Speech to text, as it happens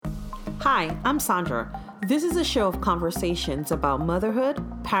Hi, I'm Sandra. This is a show of conversations about motherhood,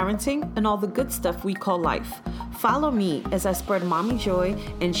 parenting, and all the good stuff we call life. Follow me as I spread mommy joy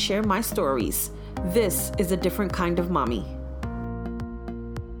and share my stories. This is a different kind of mommy.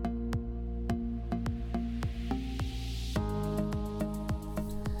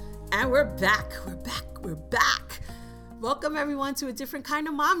 And we're back. Welcome everyone to A Different Kind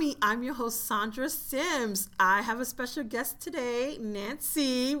of Mommy. I'm your host, Sandra Sims. I have a special guest today,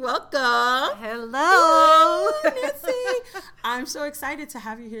 Nancy. Welcome. Hello. Woo, Nancy. I'm so excited to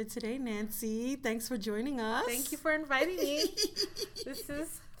have you here today, Nancy. Thanks for joining us. Thank you for inviting me. This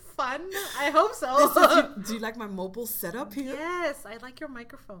is fun. I hope so. Do you like my mobile setup here? Yes, I like your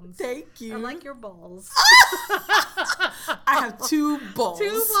microphones. Thank you. I like your balls. I have two balls. Two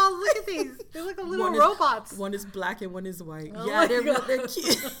balls. Look at these. They look like little robots. One is black and one is white. Oh yeah, they're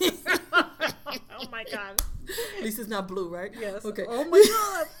cute. Oh my God. At least it's not blue, right? Yes. Okay. Oh my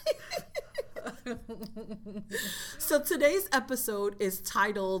God. So today's episode is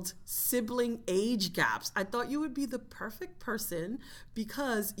titled Sibling Age Gaps. I thought you would be the perfect person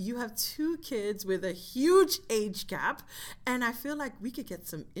because you have two kids with a huge age gap, and I feel like we could get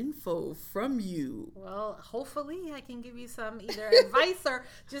some info from you. Well, hopefully I can give you some either advice or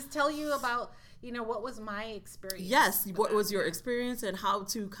just tell you about, what was my experience. Yes, what was your experience and how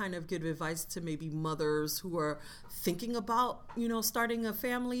to kind of give advice to maybe mothers who are thinking about, starting a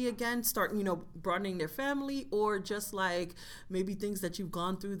family again, broadening their family, or just like maybe things that you've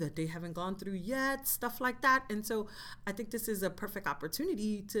gone through that they haven't gone through yet, stuff like that. And so I think this is a perfect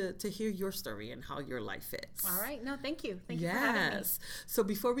opportunity to hear your story and how your life is. All right. No, thank you. Thank you for having me. So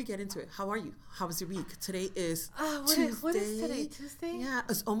before we get into it, how are you? How was your week? Today is Tuesday. What is today? Tuesday? Yeah,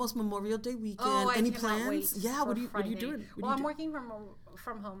 it's almost Memorial Day weekend. Any plans? Wait What are you doing? I'm working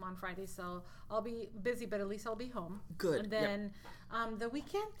from home on Friday, so I'll be busy, but at least I'll be home. Good. And then the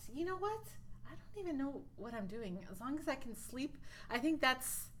weekend, you know what? I don't even know what I'm doing. As long as I can sleep, I think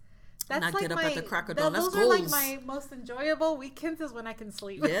that's not like get up at the crack of dawn. Those are like my most enjoyable weekends is when I can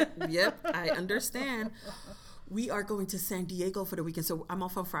sleep. Yep. I understand. We are going to San Diego for the weekend. So I'm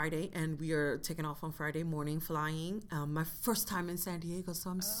off on Friday, and we are taking off on Friday morning, flying. My first time in San Diego, so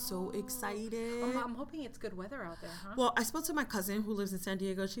I'm so excited. I'm hoping it's good weather out there, huh? Well, I spoke to my cousin who lives in San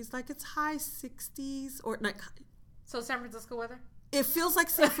Diego. She's like, it's high 60s or like. So San Francisco weather? It feels like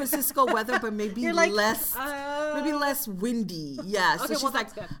San Francisco weather, but maybe less windy. Yeah. Okay, so she's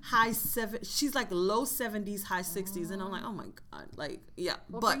like good. She's like low 70s, high 60s, and I'm like, oh my God,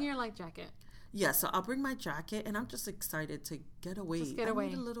 Bring your light jacket. Yeah, so I'll bring my jacket, and I'm just excited to get away. I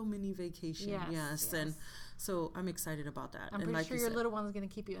need a little mini vacation. Yes. And so I'm excited about that. I'm pretty sure your little one's going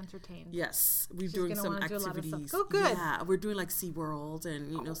to keep you entertained. Yes, we're doing some activities. Oh, good. Yeah, we're doing like SeaWorld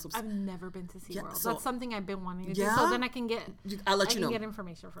and some. I've never been to SeaWorld. Yeah, so, that's something I've been wanting to do. So then I can get. I'll let you know. Get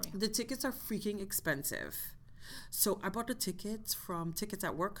information from you. The tickets are freaking expensive. So I bought the tickets from Tickets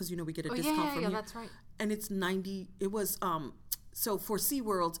at Work because we get a discount from you. Yeah, that's right. And it's $90. It was so for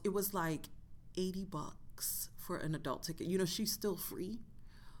SeaWorld it was like $80 for an adult ticket. She's still free.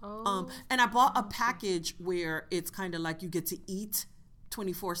 And I bought a package where it's kind of like you get to eat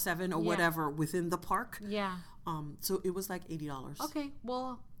 24/7 or whatever within the park. Yeah. So it was like $80. Okay.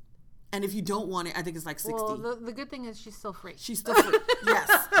 Well. And if you don't want it, I think it's like $60. Well, the good thing is she's still free. She's still free. Yes.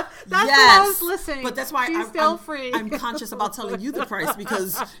 That's what I was listening. But that's why she's still free. I'm conscious about telling you the price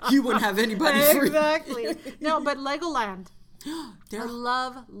because you wouldn't have anybody free. Exactly. No, but Legoland. I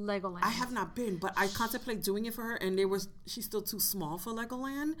love Legoland. I have not been, but I contemplate doing it for her, and she's still too small for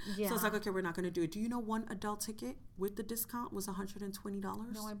Legoland. Yeah. So I was like, okay, we're not going to do it. Do you know one adult ticket with the discount was $120?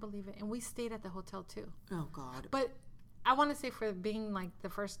 No, I believe it. And we stayed at the hotel too. Oh, God. But I want to say for being like the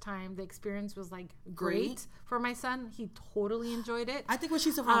first time, the experience was like great for my son. He totally enjoyed it. I think when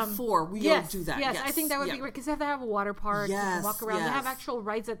she's around 4, we don't do that. Yes, I think that would be great because they have to have a water park and walk around. Yes. They have actual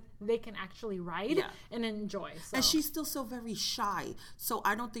rides that they can actually ride and enjoy. So. And she's still so very shy. So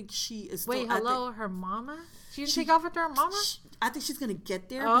I don't think she is still... Wait, her mama? She didn't take off with her mama? I think she's going to get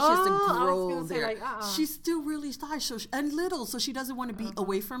there, but she has to grow there. Like, She's still really shy and little, so she doesn't want to be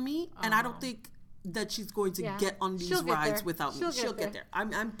away from me. And I don't think that she's going to get on these rides without me. She'll get there.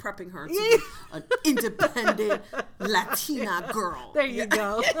 I'm prepping her to be an independent Latina girl. There you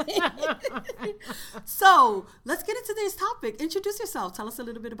go. So let's get into today's topic. Introduce yourself. Tell us a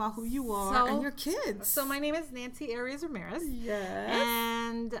little bit about who you are and your kids. So my name is Nancy Arias Ramirez. Yes.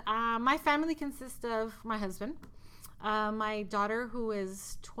 And my family consists of my husband, my daughter who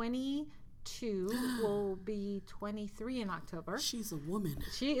is 22 will be 23 in October. She's a woman.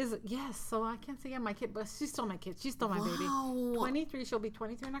 She is, yes. So I can't say my kid, but she's still my kid. She's still my baby. 23. She'll be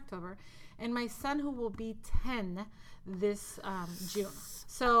 23 in October. And my son who will be 10 this June.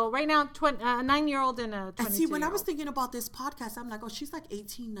 So right now, a 9-year-old and a 22-year-old. And see, when I was thinking about this podcast, I'm like, oh, she's like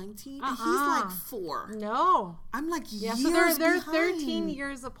 18, 19, and he's like 4. No. I'm like, yeah, years so they're behind. 13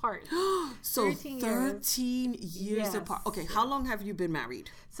 years apart. So 13 years Yes. apart. Okay, how long have you been married?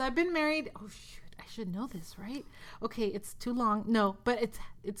 So I've been married. Oh shoot, I should know this, right? Okay, it's too long. No, but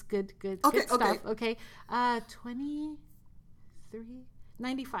it's good Okay, stuff. Okay. 23,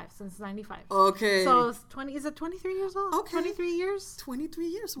 95 since 95. Okay. So it's 20. Is it 23 years old? Okay. 23 years. 23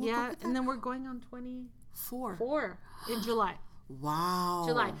 years. We'll Yeah, and then we're going on 24 in July.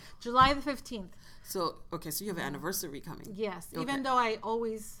 Wow. July the 15th. So, okay, so you have an anniversary coming. Yes, Okay. even though I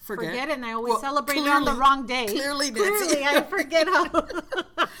always forget it and I always Well, celebrate it on the wrong day. Clearly, Nancy. I forget how.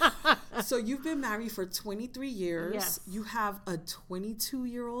 So you've been married for 23 years. Yes. You have a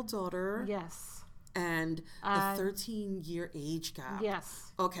 22-year-old daughter. Yes. And a 13-year age gap.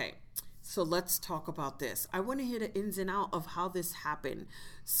 Yes. Okay, so let's talk about this. I want to hear the ins and out of how this happened.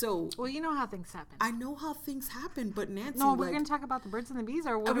 So, Well, you know how things happen. I know how things happen, but Nancy, No, we're going to talk about the birds and the bees,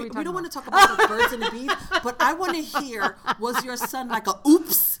 or what are we talking we don't about? want to talk about the birds and the bees, but I want to hear, was your son like a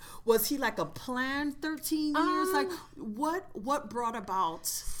oops? Was he like a planned 13 years? Like, what brought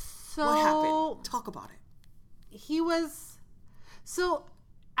about, what happened? Talk about it. He was, so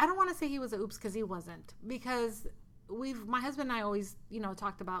I don't want to say he was a oops because he wasn't, because my husband and I always,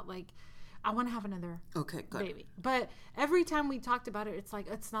 talked about like, I want to have another baby. But every time we talked about it, it's like,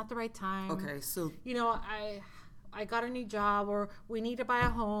 it's not the right time. Okay, so. I got a new job, or we need to buy a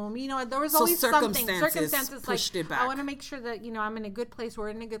home. There was always something. Circumstances pushed like, it back. I want to make sure that, I'm in a good place. We're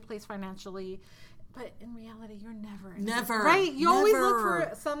in a good place financially. But in reality, you're never. Right? You always look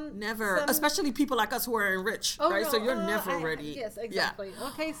for some. Never. Especially people like us who are rich, right? No, so you're never ready. Yes, exactly. Yeah.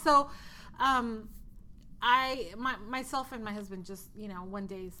 Okay, so myself and my husband just, one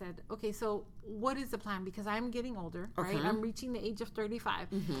day said, okay, so what is the plan? Because I'm getting older, right? I'm reaching the age of 35.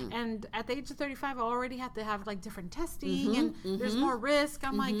 Mm-hmm. And at the age of 35, I already have to have like different testing and there's more risk.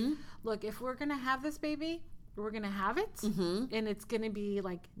 I'm like, look, if we're going to have this baby, we're going to have it. And it's going to be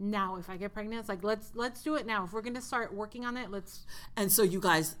like now, if I get pregnant, it's like, let's do it now. If we're going to start working on it, let's. And so you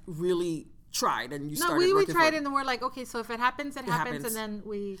guys really tried and you started we working tried and then we're like, okay, so if it happens, it happens. And then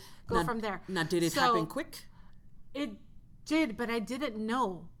we go from there. Now, did it happen quick? It did, but I didn't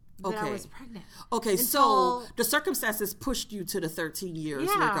know that I was pregnant. Okay, so the circumstances pushed you to the 13 years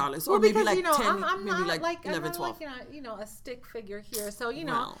regardless. Or because, maybe like 10, I'm maybe not like 11, I'm 12. Like, a stick figure here. So,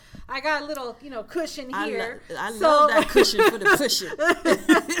 I got a little, cushion here. I love that cushion for the cushion.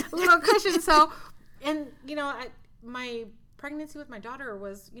 Little cushion. So, and, my pregnancy with my daughter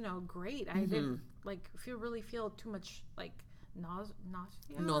was, great. I didn't, really feel too much, like,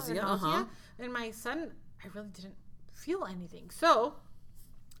 nausea. And my son, I really didn't feel anything. So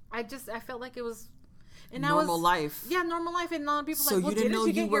I felt like it was normal life. Yeah, normal life. And a lot of people so like, well, you didn't know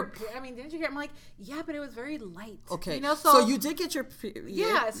you were. Didn't you get? I'm like, yeah, but it was very light. Okay. So you did get your.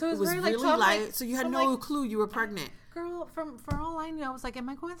 Yeah, so it was very really light. Like, so you had no clue you were pregnant. Girl, for all I knew, I was like, am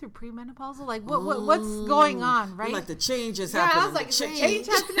I going through premenopausal? Like, what's going on, right? Like the change is happening. Yeah, I was like, is the change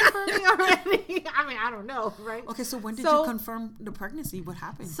happening for me already? I don't know, right? Okay, so when did you confirm the pregnancy? What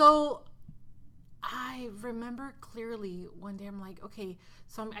happened? So I remember clearly one day I'm like, okay,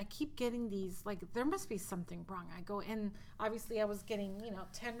 so I keep getting these, like, there must be something wrong. I go, and obviously I was getting,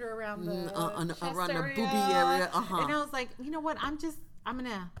 tender around the chest around area, the boobie area. And I was like, you know what? I'm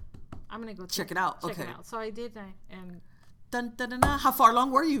gonna go check it out. Check it out. So I did, and dun, dun, dun, dun. How far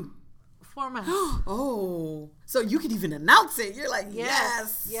along were you? 4 months. Oh, so you could even announce it. You're like,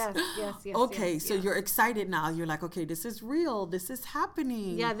 yes. Okay, so you're excited now. You're like, okay, this is real. This is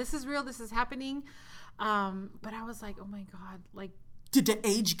happening. Yeah, this is real. This is happening. But I was like, oh my God, like. Did the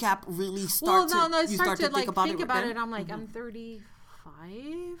age gap really start? Well, no, you start to like think about then? it. I'm like, I'm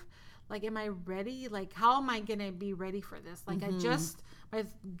 35. Like, am I ready? Like, how am I gonna be ready for this? Like, my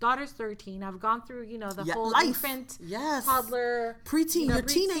daughter's 13. I've gone through, the whole life. Infant, yes, toddler, preteen, your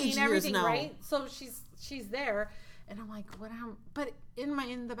teenage years now, right? So she's there, and I'm like, but in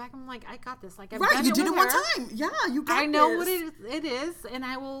the back, I'm like, I got this. Like, I've done you it did with it one her. time. Yeah, you got. I know this. what it is, and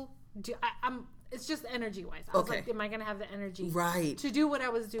I will do. It's just energy wise. I was like, am I going to have the energy to do what I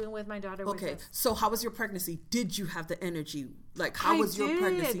was doing with my daughter? Okay. So how was your pregnancy? Did you have the energy? Like, how was your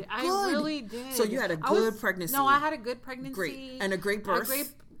pregnancy? Good. I really did. So you had a good pregnancy. No, I had a good pregnancy. Great. And a great birth.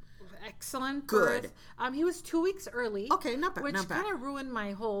 Excellent birth. Good. He was 2 weeks early. Okay, not bad. Which kind of ruined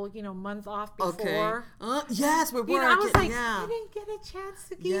my whole, month off before. Okay. Yes, we're working. I was like, I didn't get a chance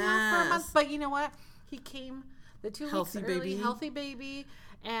to get out for a month. But you know what? He came the 2 Healthy weeks early, baby. healthy baby,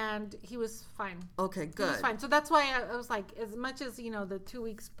 and he was fine. Okay, good. He was fine. So that's why I was like, as much as, the 2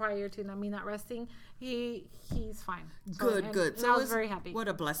 weeks prior to me not resting, he's fine. So, Good. So I was very happy. What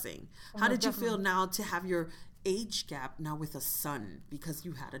a blessing. How did you feel now to have your age gap now with a son? Because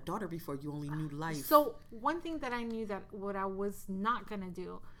you had a daughter before, you only knew life. So one thing that I knew that what I was not going to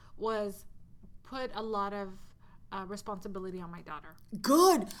do was put a lot of responsibility on my daughter.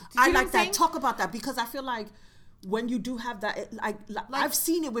 Good. I like that. Talk about that, because I feel like when you do have that, I've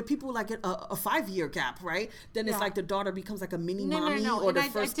seen it with people like a 5-year gap, right? Then it's like the daughter becomes like a mini mommy, or and the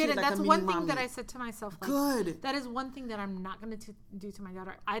first kid like That's a mini one mommy. thing that I said to myself. Like, good. That is one thing that I'm not going to do to my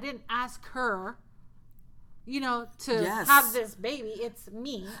daughter. I didn't ask her, to have this baby. It's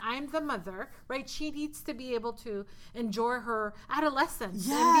me. I'm the mother, right? She needs to be able to enjoy her adolescence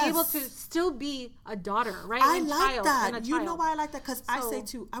and be able to still be a daughter, right? I like that. You know why I like that? Because I say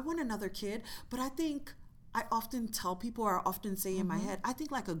too, I want another kid, but I think I often tell people, or I often say in my head, I think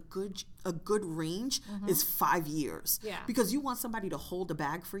like a good range is 5 years. Yeah. Because you want somebody to hold the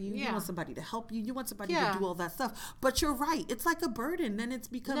bag for you. Yeah. You want somebody to help you. You want somebody to do all that stuff. But you're right. It's like a burden. Then it's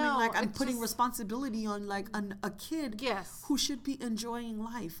becoming I'm putting responsibility on like a kid who should be enjoying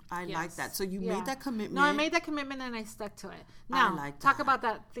life. I like that. So you made that commitment. No, I made that commitment and I stuck to it. Now, talk about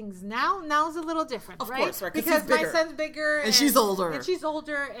that things now. Now is a little different, of right? Course, right? Because my son's bigger. And she's older. And she's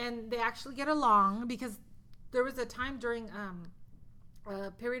older, and they actually get along, because there was a time during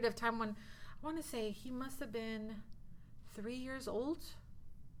a period of time when I want to say he must have been 3 years old.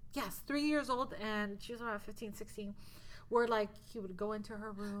 Yes, 3 years old, and she was about 15, 16. Where like he would go into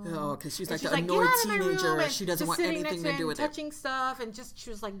her room. Oh, because she's like the annoyed teenager. And she doesn't want anything to do with it. Touching stuff, and she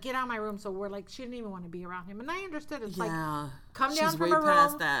was like, get out of my room. So we're like, she didn't even want to be around him. And I understood. It's like, come down from her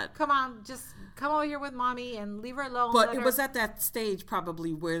room. That. Come on, just come over here with mommy and leave her alone. But it was at that stage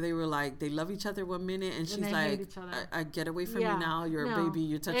probably where they were like, they love each other 1 minute, and she's like, I get away from you now. You're a baby.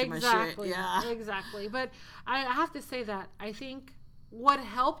 You're touching my shit. Yeah, exactly. But I have to say that I think what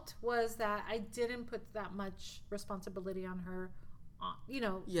helped was that I didn't put that much responsibility on her,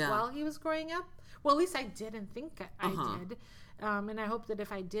 while he was growing up. Well, at least I didn't think I did. And I hope that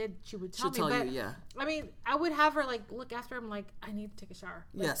if I did, she would tell me. But, you, yeah. I mean, I would have her like look after him, like, I need to take a shower.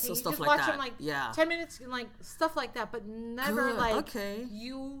 Like, yes, so stuff just like watch that. Him, like, yeah. 10 minutes and like stuff like that, but never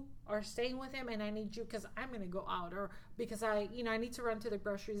you are staying with him and I need you because I'm going to go out, or because I need to run to the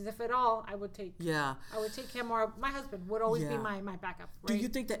groceries. If at all, I would take him, or my husband would always be my backup. Right? Do you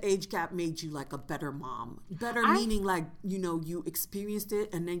think the age gap made you like a better mom? Better meaning like, you experienced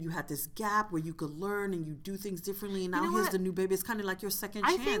it and then you had this gap where you could learn and you do things differently, and now here's the new baby. It's kind of like your second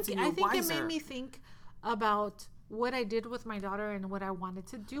chance. I think it made me think about what I did with my daughter and what I wanted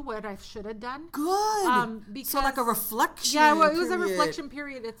to do, what I should have done. Good. So like a reflection. Yeah, well, it was a reflection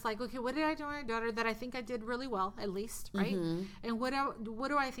period. It's like, okay, what did I do with my daughter that I think I did really well, at least, right? Mm-hmm. And what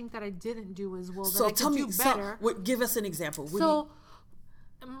do I think that I didn't do as well that I could do better? So give us an example.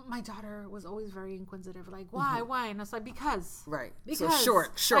 My daughter was always very inquisitive, like, why? And I was like, because. Right. Because. So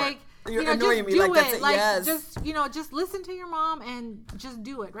short. Like, you're annoying me. Like, that's it. Like, yes. just listen to your mom and just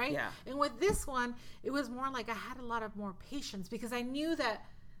do it, right? Yeah. And with this one, it was more like I had a lot of more patience because I knew that,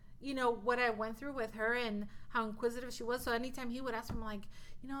 what I went through with her and how inquisitive she was. So anytime he would ask me, I'm like,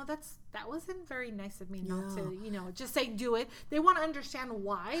 that wasn't very nice of me not to, just say do it. They want to understand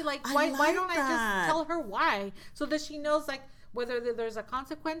why. Like, why don't I just tell her why so that she knows, like, whether there's a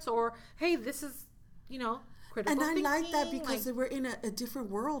consequence or, hey, this is, critical and I thinking. like that because we're in a different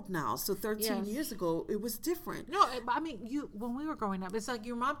world now. So 13 years ago, it was different. No, I mean, when we were growing up, it's like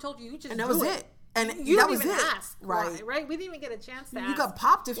your mom told you just and that do was it. And you that didn't was even it. ask, right? Right? We didn't even get a chance to ask. You got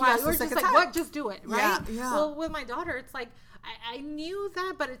popped if you asked the second time. What? Just do it, right? Yeah. Well, with my daughter, it's like I knew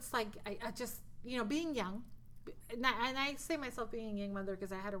that, but it's like I just being young. And I say myself being a young mother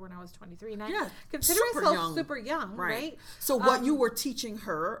because I had her when I was 23, and I consider myself super young, right? So what you were teaching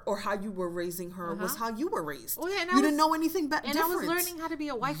her or how you were raising her was how you were raised. Oh, yeah, you didn't know anything different. And I was learning how to be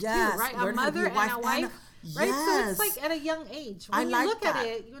a wife too, right? A mother and a wife. Right, yes. so it's like at a young age. When you look at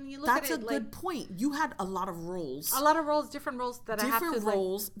it, that's a good point. You had a lot of roles. Different roles that I have to different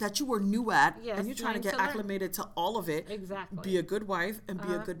roles that you were new at, yes, and you're trying to get acclimated to all of it. Exactly. Be a good wife and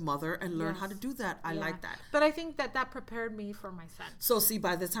be a good mother and learn how to do that. I like that. But I think that prepared me for my son. So see,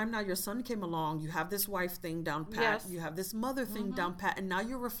 by the time now your son came along, you have this wife thing down pat. Yes. You have this mother thing down pat, and now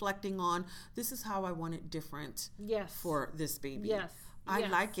you're reflecting on this is how I want it different. Yes. For this baby. Yes. I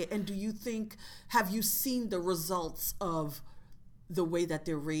like it. And do you think, have you seen the results of the way that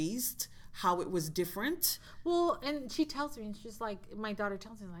they're raised, how it was different? Well, and she tells me, and she's like, my daughter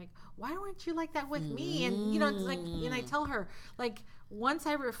tells me, like, why weren't you like that with me? And, and I tell her, like, once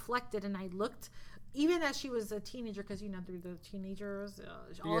I reflected and I looked, even as she was a teenager, because through the teenagers,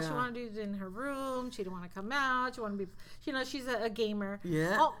 all she wanted to do is in her room. She didn't want to come out. She wanted to be, she's a gamer.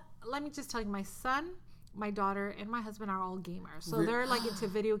 Yeah. Oh, let me just tell you, my son, my daughter, and my husband are all gamers, so they're like into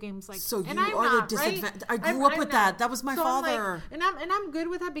video games. Like, so and you I'm are not, the disadvantage. right? I grew up with that. That was my father. I'm like, and I'm good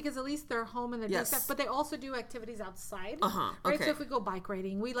with that because at least they're home and they're doing stuff. But they also do activities outside. Right. Okay. So if we go bike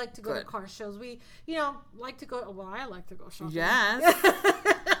riding, we like to go to car shows. We like to go. Well, I like to go shopping. Yes.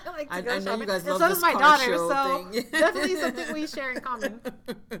 I like to go shopping. You guys love so this does my car daughter. show So thing. definitely something we share in common.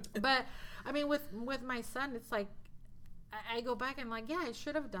 But I mean, with my son, it's like, I go back and I'm like, yeah, I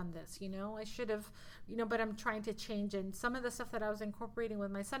should have done this, I should have, but I'm trying to change. And some of the stuff that I was incorporating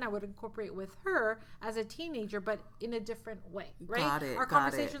with my son, I would incorporate with her as a teenager, but in a different way, right? Our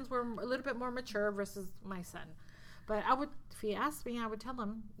conversations were a little bit more mature versus my son. But if he asked me, I would tell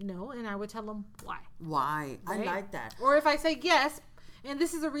him no, and I would tell him why. Why? Right? I like that. Or if I say yes, and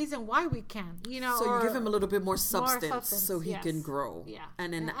this is the reason why we can, So you give him a little bit more substance so he yes. can grow. Yeah.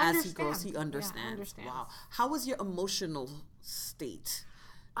 And then as he grows, he understands. Yeah, wow. How was your emotional state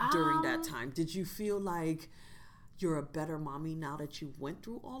during that time? Did you feel like you're a better mommy now that you went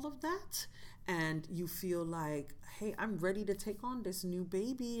through all of that? And you feel like, hey, I'm ready to take on this new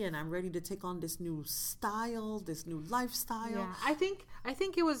baby, and I'm ready to take on this new style, this new lifestyle? Yeah, I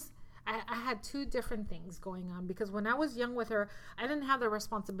think it was... I had two different things going on, because when I was young with her, I didn't have the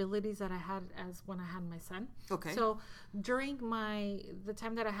responsibilities that I had as when I had my son. Okay. So during the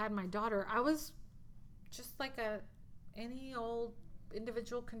time that I had my daughter, I was just like any old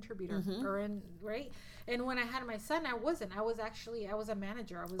individual contributor, right? And when I had my son, I wasn't. I was a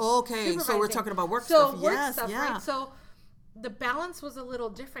manager. I was so we're talking about work stuff. Work stuff, right? So the balance was a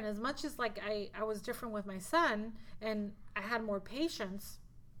little different. As much as like I was different with my son, and I had more patience,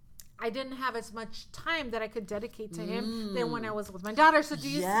 I didn't have as much time that I could dedicate to him than when I was with my daughter. So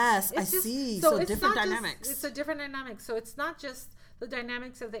I see. So different dynamics. It's a different dynamic. So it's not just the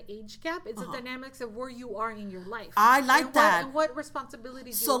dynamics of the age gap. It's the dynamics of where you are in your life. I like that. And what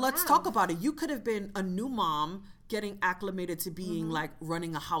responsibilities So let's talk about it. You could have been a new mom getting acclimated to being like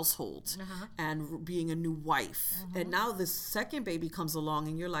running a household and being a new wife. And now the second baby comes along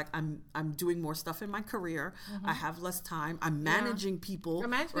and you're like, I'm doing more stuff in my career. I have less time. I'm managing people.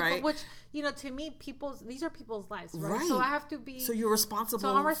 Right? Which, to me, these are people's lives, right? So I have to be... So you're responsible for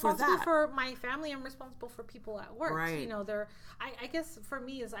that. So I'm responsible for my family. I'm responsible for people at work. Right. I guess for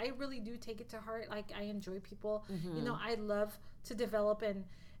me is I really do take it to heart. Like, I enjoy people. I love to develop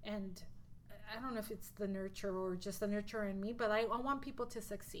and I don't know if it's the nurture or just the nurture in me, but I want people to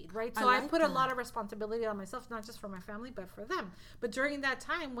succeed, right? So I put a lot of responsibility on myself, not just for my family, but for them. But during that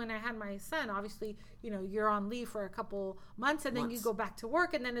time when I had my son, obviously, you're on leave for a couple months and then you go back to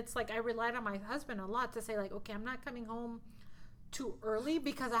work. And then it's like I relied on my husband a lot to say like, okay, I'm not coming home too early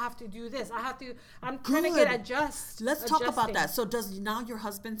because I have to do this. I'm trying to get adjusted. Let's talk about that. So does now your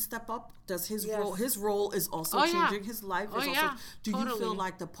husband step up? Does his role is also changing his life? Do you feel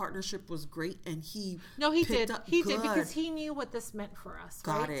like the partnership was great and he did because he knew what this meant for us.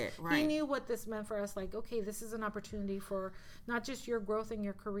 Got it. Right. He knew what this meant for us. Like, okay, this is an opportunity for not just your growth in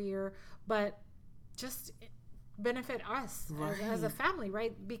your career, but just benefit us as a family,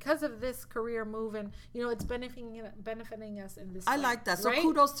 right? Because of this career move, and it's benefiting us in this way, like that. So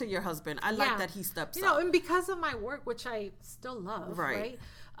kudos to your husband. I like that he steps up. And because of my work, which I still love, right?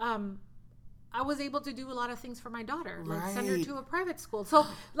 I was able to do a lot of things for my daughter, like send her to a private school. So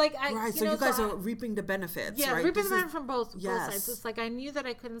like so you guys are reaping the benefits. Yeah, right? reaping the benefits from both sides. It's like I knew that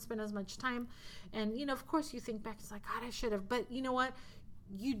I couldn't spend as much time, and of course you think back, it's like, God, I should have. But you know what?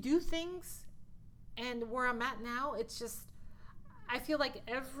 You do things. And where I'm at now, it's just, I feel like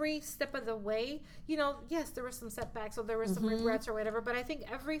every step of the way, yes, there were some setbacks or there were some regrets or whatever, but I think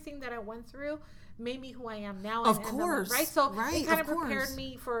everything that I went through made me who I am now. Of course. Right? So it kind of prepared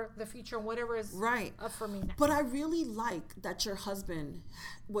me for the future and whatever is up for me next. But I really like that your husband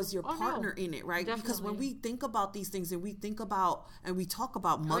was your partner in it, right? Definitely. Because when we think about these things and we think about and we talk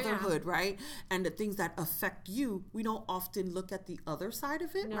about motherhood, right? And the things that affect you, we don't often look at the other side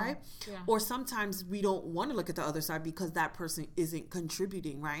of it, right? Yeah. Or sometimes we don't want to look at the other side because that person isn't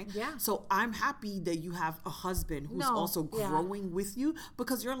contributing, right? Yeah. So I'm happy that you have a husband who's also growing with you,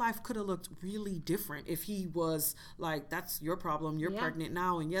 because your life could have looked really different if he was like, that's your problem, you're pregnant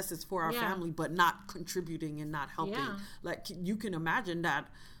now, and yes, it's for our family, but not contributing and not helping. Like, you can imagine that.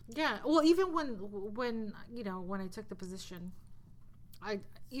 Yeah. Well, even when I took the position,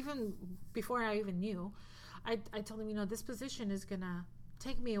 even before I even knew, I told him, this position is gonna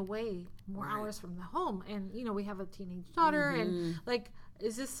take me away more hours from the home, and we have a teenage daughter, and like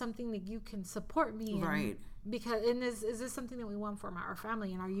is this something that you can support me in? Right. Because is this something that we want for our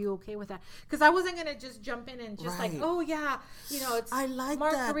family, and are you okay with that? Because I wasn't gonna just jump in and just like, oh yeah, it's I like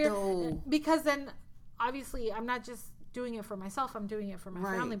more that career. though. Because then obviously I'm not just doing it for myself, I'm doing it for my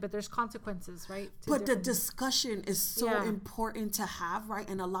Right. family, but there's consequences, right? But the discussion is so important to have, right?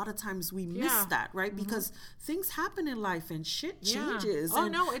 And a lot of times we miss that, right? Because things happen in life and shit changes. Oh,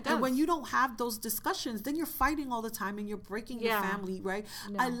 no, it does. And when you don't have those discussions, then you're fighting all the time and you're breaking your family, right?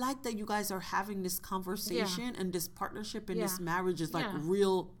 No. I like that you guys are having this conversation and this partnership and this marriage is like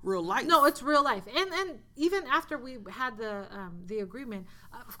real life. No, it's real life. And even after we had the agreement,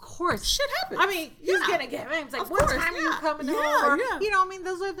 of course, shit happens. I mean, he's gonna get me. It's like, what time are you coming home? Or, I mean,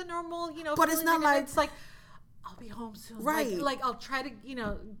 those are the normal, But it's not like it's like, I'll be home soon. Right. Like I'll try to,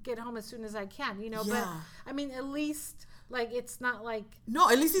 get home as soon as I can. But I mean, at least like it's not like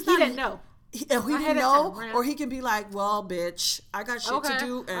at least he didn't know. He didn't know, or he can be like, well, bitch, I got shit to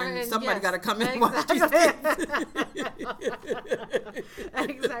do, and somebody got to come in and watch these things.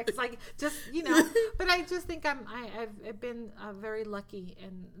 Exactly. It's like, just, but I just think I've been very lucky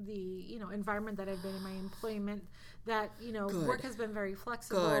in the, environment that I've been in, my employment, that, Good. work has been very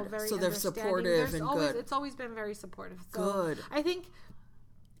flexible, Good. very So they're supportive and good. It's always been very supportive. So Good. I think,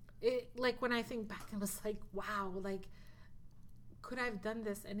 like, when I think back, it was like, wow, like, could I have done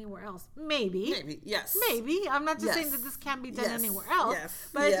this anywhere else? Maybe. Yes. Maybe. I'm not just saying that this can't be done anywhere else. Yes.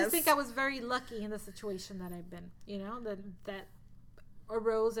 But I just think I was very lucky in the situation that I've been, that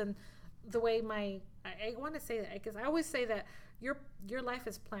arose, and the way I want to say that, because I always say that your life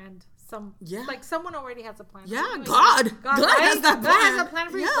is planned. Like someone already has a plan. Yeah, for you. God right? has that plan. God has a plan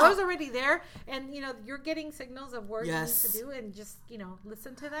for you. God's already there, and you're getting signals of work you need to do, and just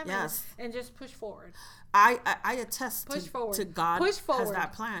listen to them. And just push forward. I attest to God push forward. Has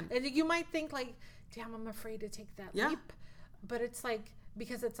that plan. And you might think like, damn, I'm afraid to take that leap, but it's like,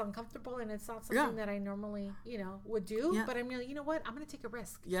 because it's uncomfortable and it's not something that I normally, would do. Yeah. But I'm you know what? I'm going to take a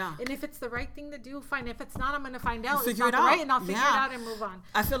risk. Yeah. And if it's the right thing to do, fine. If it's not, I'm going to find out. Figure it's not it out. Right, and I'll figure it out and move on.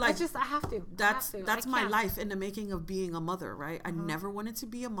 I feel like I have to. That's my life in the making of being a mother, right? I never wanted to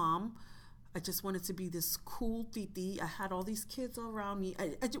be a mom. I just wanted to be this cool titi. I had all these kids around me.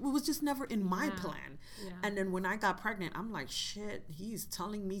 It was just never in my plan. Yeah. And then when I got pregnant, I'm like, shit, he's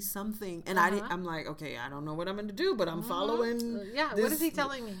telling me something. And I'm like, okay, I don't know what I'm going to do, but I'm following. What is he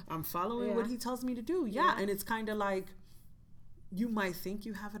telling me? I'm following what he tells me to do. Yeah. And it's kind of like, you might think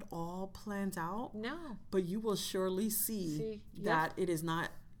you have it all planned out. No. But you will surely see that it is not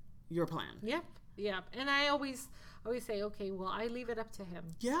your plan. Yep. And I always say, okay, well, I leave it up to him.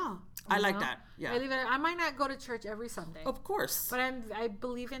 Yeah. I like that. Yeah. I might not go to church every Sunday. Of course. But I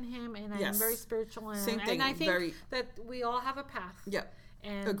believe in him, and I'm very spiritual. And, Same thing. And I think that we all have a path. Yeah.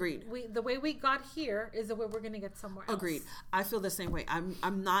 And agreed. The way we got here is the way we're going to get somewhere else. Agreed. I feel the same way.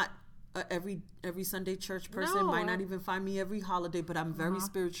 I'm not every Sunday church person. Might not even find me every holiday, but I'm very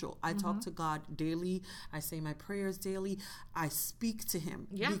spiritual. I talk to God daily. I say my prayers daily. I speak to him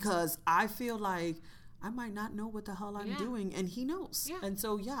because I feel like I might not know what the hell I'm doing, and he knows. Yeah. And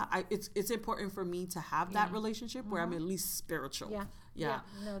so, it's important for me to have that relationship where I'm at least spiritual. Yeah.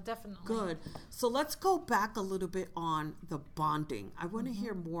 No, definitely. Good. So let's go back a little bit on the bonding. I want to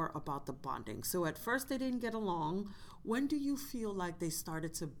hear more about the bonding. So at first they didn't get along. When do you feel like they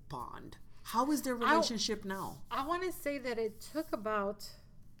started to bond? How is their relationship now? I want to say that it took about,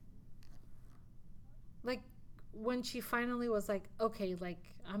 like, when she finally was like, okay, like,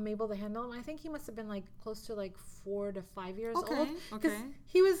 I'm able to handle him. I think he must have been like close to like 4 to 5 years old. Because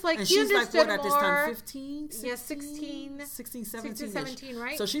he was like, and he she's understood like, what, more. at this time, 15? 16? 16, 17,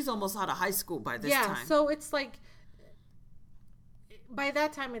 right? So she's almost out of high school by this time. Yeah, so it's like, by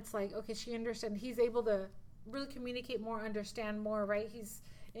that time, it's like, okay, she understands. He's able to really communicate more, understand more, right? He's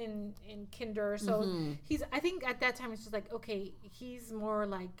in kinder. So I think at that time, it's just like, okay, he's more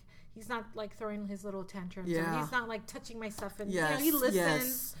like, he's not like throwing his little tantrums. Yeah. He's not like touching my stuff. And he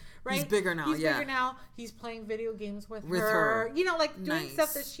listens. Right? He's bigger now. He's playing video games with her. Like doing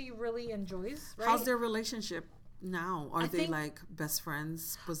stuff that she really enjoys. Right? How's their relationship now? Are they like best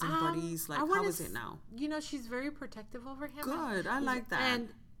friends, bosom buddies? Like, how is it now? She's very protective over him. Good. I like that. And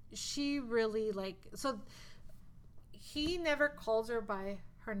she really so he never calls her by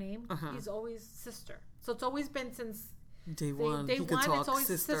her name. He's always sister. So it's always been since Day one, it's always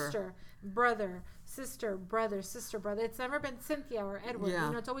sister, brother, sister, brother, sister, brother. It's never been Cynthia or Edward.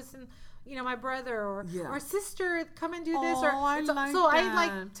 Yeah. It's always been, my brother or sister, come and do this.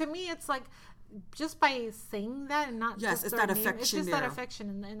 To me, it's like, just by saying that and not just it's their that name, affection. It's just that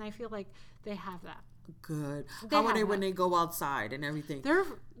affection, and I feel like they have that. Good. How are they when they go outside and everything?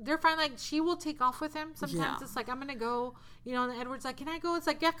 They're fine. Like, she will take off with him. Sometimes it's like, I'm gonna go, and Edward's like, can I go? It's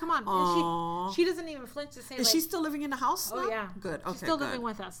like, yeah, come on. And she doesn't even flinch to say. Is she still living in the house? Oh now? yeah, good. Okay, she's still living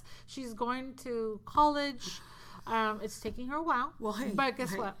with us. She's going to college. It's taking her a while. Well, hey, but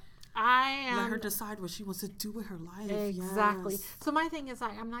guess what? Let her decide what she wants to do with her life. Exactly. Yes. So my thing is,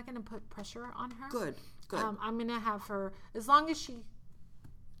 I'm not going to put pressure on her. Good. I'm going to have her, as long as she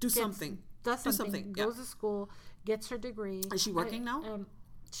does something, goes to school, gets her degree. Is she working now?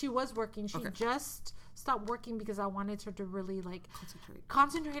 She was working. She just stopped working because I wanted her to really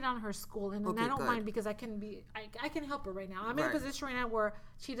concentrate on her school, and I don't mind because I can help her right now. I'm in a position right now where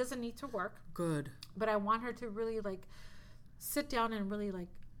she doesn't need to work. Good. But I want her to really sit down and really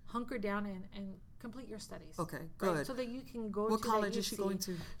hunker down and complete your studies. Okay, good. Right? So that you can go what to college is she going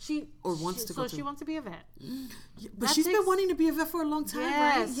to? She wants to go to. So she wants to be a vet. But she's been wanting to be a vet for a long time,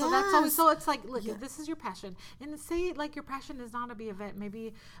 right? Yes. So that's always, so it's like, look, if this is your passion, and say your passion is not to be a vet,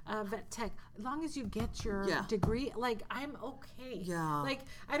 maybe a vet tech. As long as you get your degree, I'm okay. Yeah.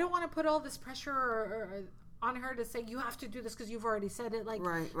 I don't want to put all this pressure or on her to say you have to do this because you've already said it.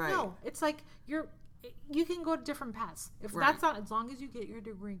 Right. No, it's you can go to different paths. If that's not, as long as you get your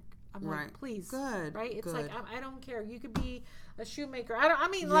degree, I'm like, please. Good. Right? It's good. I don't care. You could be a shoemaker.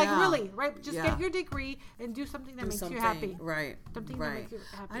 Really, right? Just get your degree and do something that makes you happy. Right. Something that makes you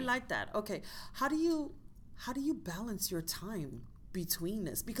happy. I like that. Okay. How do you balance your time between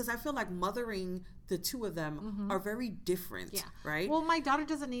this? Because I feel like mothering the two of them are very different, right? Well, my daughter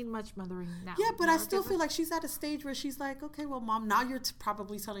doesn't need much mothering now. Yeah, but I still feel like she's at a stage where she's like, okay, well, Mom, now you're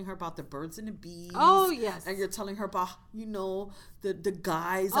probably telling her about the birds and the bees. Oh, yes. And you're telling her about, the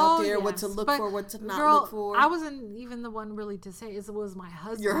guys out there, what to look for, what to not look for. I wasn't even the one really to say it. It was my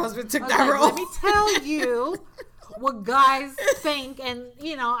husband. Your husband took that role. Let me tell you what guys think, and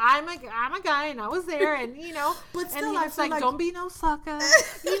I'm a guy, and I was there, and but still, and I feel like don't be no sucker.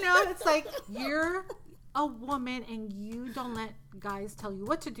 It's like you're a woman, and you don't let guys tell you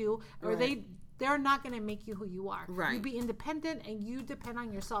what to do, or they're not going to make you who you are. Right. You be independent, and you depend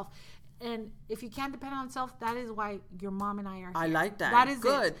on yourself. And if you can't depend on yourself, that is why your mom and I are here. I like that. That is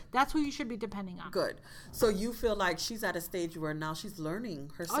good. That's who you should be depending on. Good. So you feel like she's at a stage where now she's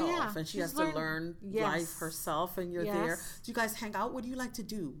learning herself, and she has to learn life herself, and you're there. Do you guys hang out? What do you like to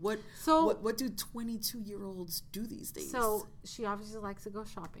do? What do 22-year-olds do these days? So she obviously likes to go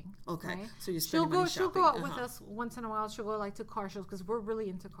shopping. Okay. Right? So you're spending money shopping. She'll go out with us once in a while. She'll go to car shows because we're really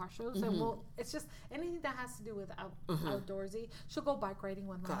into car shows, and it's just anything that has to do with outdoorsy. She'll go bike riding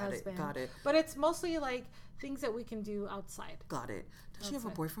with my husband. Got it. But it's mostly things that we can do outside. Got it. Does she have a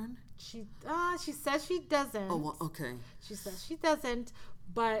boyfriend? She says she doesn't. Oh, well, okay. She says she doesn't,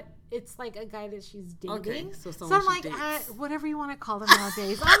 but it's like a guy that she's dating. Okay, so I'm like, whatever you want to call them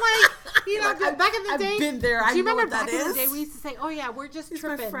nowadays. I'm like, back in the day. I've been there. Do you remember back in the day we used to say, oh yeah, we're just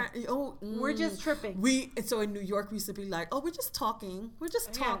tripping. We're just tripping. So in New York we used to be like, oh, we're just talking. We're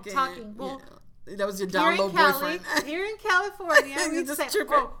just talking. Talking. Well. That was your download boyfriend. Here in California, we say,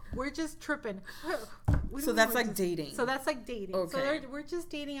 we're just tripping. So that's like dating. Okay. So we're just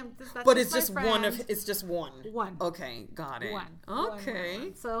dating. But it's just one. It's just one. One. Okay, got it. One. Okay.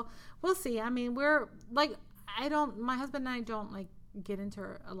 One. So we'll see. I mean, my husband and I don't get into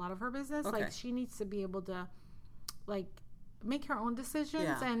a lot of her business. Okay. She needs to be able to make her own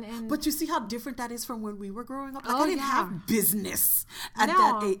decisions. And but you see how different that is from when we were growing up. I didn't have business at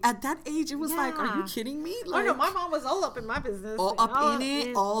that age. At that age, it was like, are you kidding me? No, my mom was all up in my business. All up in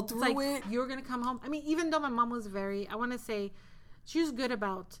it, all through it. You were going to come home. I mean, even though my mom was I want to say, she was good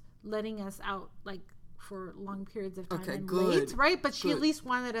about letting us out, for long periods of time. Okay, and good. Late, right? But she at least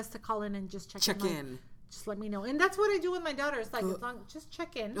wanted us to call in and just check in. Just let me know. And that's what I do with my daughter. It's just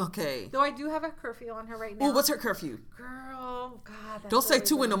check in. Okay. Though I do have a curfew on her right now. Oh, what's her curfew? Girl, God. Don't say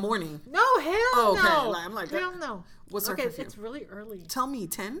 2 in the morning. No, hell no. Okay. I'm like, hell no. What's her curfew? It's really early. Tell me,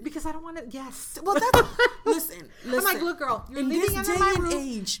 10? Because I don't want to, yes. Well, that's, listen. I'm like, look, girl, you're leaving under my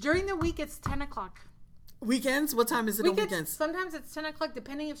roof. During the week, it's 10 o'clock. Weekends? What time is it on weekends? Sometimes it's 10 o'clock,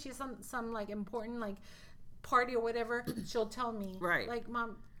 depending if she's some important, party or whatever, she'll tell me. Right.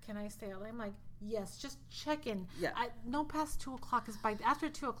 Mom, can I stay out? I'm like, yes, just check in. Yeah. No past 2 o'clock is after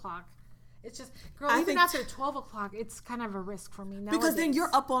 2 o'clock. It's just, girl, even after 12 o'clock, it's kind of a risk for me nowadays. Because then you're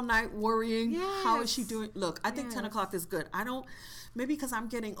up all night worrying, how is she doing? Look, I think 10 o'clock is good. Maybe because I'm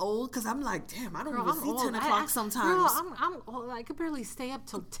getting old, because I'm like, damn, I don't even see 10 o'clock sometimes. Girl, I'm old. I could barely stay up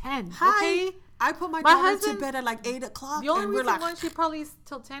till 10, Hi. okay? I put my daughter to bed at like 8 o'clock. The only and reason we're like, why she probably is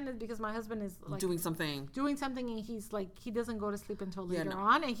till 10 is because my husband is like doing something, and he's like, he doesn't go to sleep until later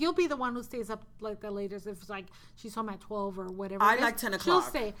on, and he'll be the one who stays up like the latest if it's like she's home at 12 or whatever. I like 10 o'clock. She'll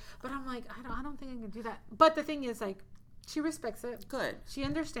stay, but I'm like, I don't think I can do that. But the thing is, like, she respects it. Good. She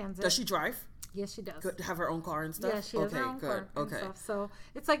understands it. Does she drive? Yes, she does. Good. Have her own car and stuff? Yeah, she has her own car and stuff. So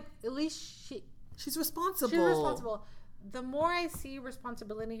it's like, at least she's responsible. She's responsible. The more I see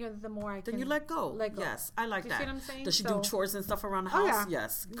responsibility here, the more I can. Then you let go. Let go. Yes, I like do you that. See what I'm saying? Does she do chores and stuff around the house? Yeah.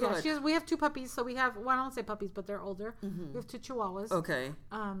 Yes, good. Yeah, we have 2 puppies, so we have. Well, I don't say puppies, but they're older. We have 2 Chihuahuas. Okay.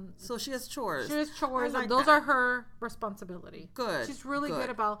 So she has chores. She has chores, like and those are her responsibility. Good. She's really good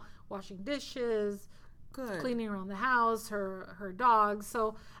about washing dishes. Good. Cleaning around the house, her dogs.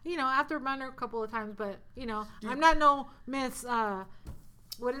 So, you know, I have to remind her a couple of times, but, you know, I'm not no Miss,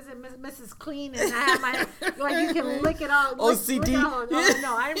 what is it, Mrs. Clean, and I have my, like, you can lick it all. OCD?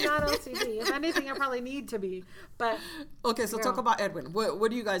 No, I'm not OCD. If anything, I probably need to be. But. Okay, so talk about Edwin. What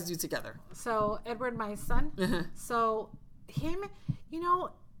do you guys do together? So, Edward, my son. So, him, you know,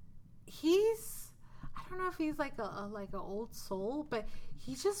 I don't know if he's like a old soul, but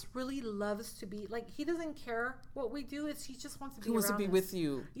he just really loves to be like, he doesn't care what we do. He just wants to be around us. He wants to be with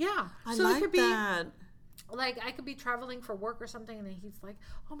you. Yeah. I so like that. Like, I could be traveling for work or something, and then he's like,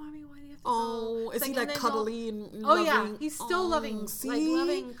 "Oh, mommy, why do you have to go?" Is he like cuddly and loving? Yeah, he's still loving, like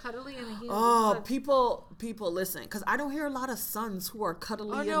loving, cuddly, and people, listen, because I don't hear a lot of sons who are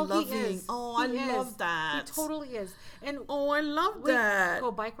cuddly and loving. I love that. He totally is. And I love that. We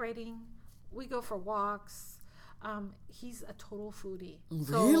go bike riding. We go for walks. He's a total foodie.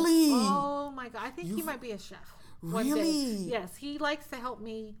 Really? Oh my God! I think he might be a chef. Really? Yes, he likes to help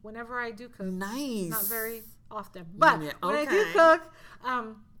me whenever I do cook. Nice. Not very often, but when I do cook,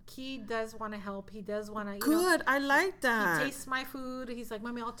 he does want to help. He does want to. Good, I like that. He tastes my food. He's like,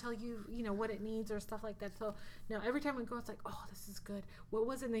 "Mommy, I'll tell you, what it needs or stuff like that." So, every time we go, it's like, "Oh, this is good. What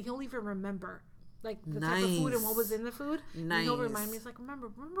was it?" And he'll even remember, like the type of food and what was in the food. Nice. And he'll remind me. He's like, "Remember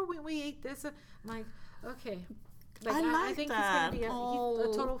when we ate this?" I'm like, "Okay." Like, I think that. He's gonna be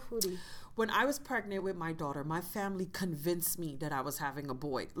he's a total foodie. When I was pregnant with my daughter, my family convinced me that I was having a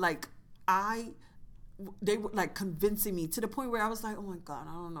boy. Like, they were like convincing me to the point where I was like, oh my God,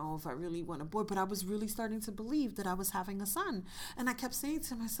 I don't know if I really want a boy. But I was really starting to believe that I was having a son. And I kept saying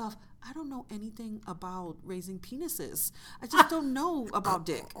to myself, I don't know anything about raising penises. I just don't know about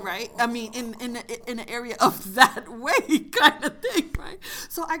dick, right? I mean, in an area of that way kind of thing, right?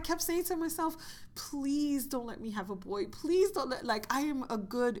 So I kept saying to myself, please don't let me have a boy. Please don't I am a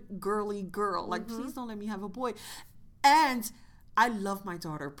good girly girl. Like, please don't let me have a boy. And I love my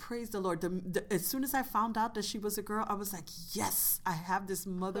daughter. Praise the Lord. As soon as I found out that she was a girl, I was like, yes, I have this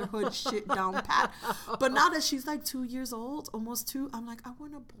motherhood shit down pat. But now that she's like 2 years old, almost 2, I'm like, I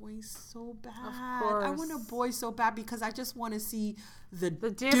want a boy so bad. Of course. I want a boy so bad because I just want to see the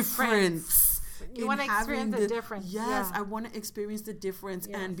difference. You want to experience the difference. Yes, I want to experience the difference.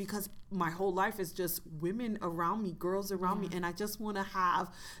 Yes. And because my whole life is just women around me, girls around me, and I just want to have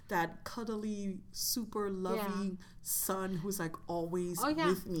that cuddly, super loving son who's like always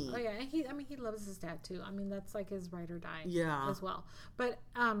with me. Oh yeah, and he loves his dad too. I mean, that's like his ride or die as well. But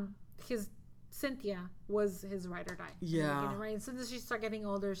his Cynthia was his ride or die. Yeah. Right. And so as she starts getting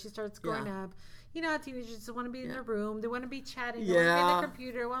older, she starts growing up. Teenagers just want to be in their room. They want to be chatting. They want to be in the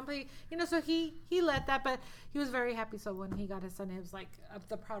computer. Want to play. So he let that. But he was very happy. So when he got his son, it was like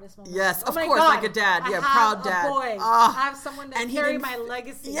the proudest moment. Yes, of course, like a dad. Yeah, proud dad. Boy. I have someone to carry my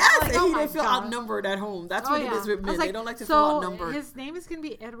legacy. Yes, and he didn't feel outnumbered at home. That's what it is with men. They don't like to feel outnumbered. His name is going to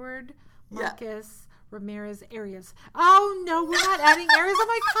be Edward Marcus Ramirez Arias. Oh no, we're not adding Arias. I'm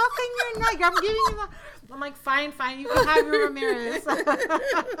like, how can you not? I'm giving you I'm like, fine, you can have your Ramirez.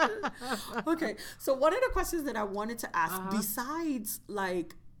 Okay, so one of the questions that I wanted to ask, besides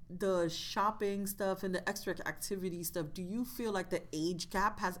like the shopping stuff and the extra activity stuff, do you feel like the age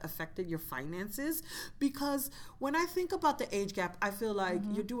gap has affected your finances? Because when I think about the age gap, I feel like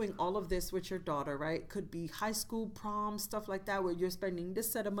you're doing all of this with your daughter, right? Could be high school, prom, stuff like that, where you're spending this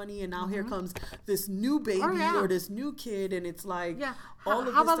set of money, and now here comes this new baby or this new kid, and it's like all of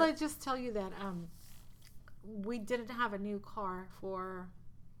this. How about I just tell you that we didn't have a new car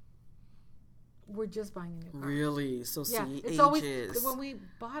we're just buying a new car. Really? So see, it's ages. Always, when we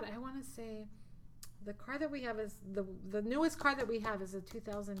bought, I want to say, the car that we have is the newest car that we have is a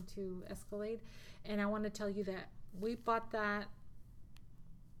 2002 Escalade, and I want to tell you that we bought that.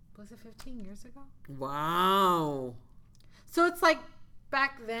 Was it 15 years ago? Wow. So it's like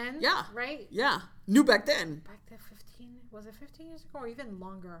back then. Yeah. Right. Yeah. New back then. Back then, 15. Was it 15 years ago or even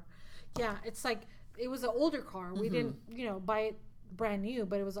longer? Yeah. It's like it was an older car. We didn't, buy it brand new,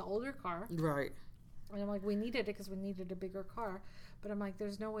 but it was an older car. Right. And I'm like, we needed it because we needed a bigger car. But I'm like,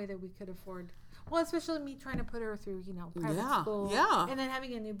 there's no way that we could afford. Well, especially me trying to put her through, private school. Yeah. And then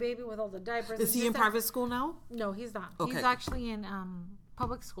having a new baby with all the diapers. Is he in private school now? No, he's not. Okay. He's actually in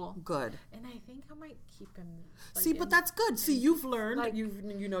public school. Good. And I think I might keep him. See, but that's good. See, you've learned. Like,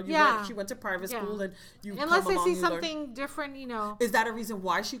 she went to private school, and you. Unless I see something different, Is that a reason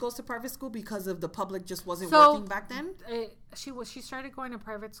why she goes to private school? Because of the public just wasn't working back then? She started going to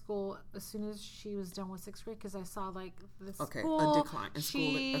private school as soon as she was done with 6th grade because I saw like the school. A decline in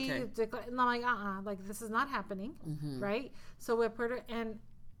school. Okay. And I'm like, like this is not happening, right? So we put her, and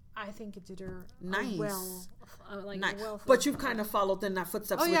I think it did her nice. Well. But you've kind of followed in that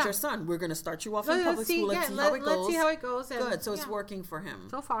footsteps with your son. We're going to start you off in public school. Let's see how it goes. Let's see how it goes. Good. So it's working for him.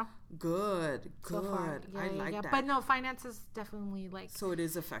 So far. Good. So far. I like that. But no, finance is definitely like. So it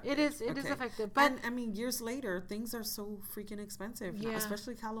is effective. It is effective. But I mean, years later, things are so freaking expensive. Yeah.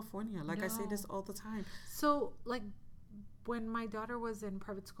 Especially California. Like I say this all the time. So like. When my daughter was in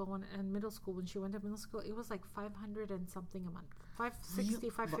private school and middle school, when she went to middle school, it was like $500 and something a month,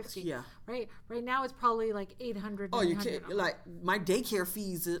 $560, $550. Yeah. Right now it's probably like $800. Oh, you can't. Like my daycare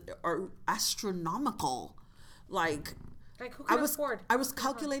fees are astronomical. Like who can afford? I was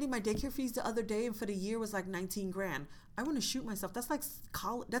calculating my daycare fees the other day, and for the year was like $19,000. I want to shoot myself. That's like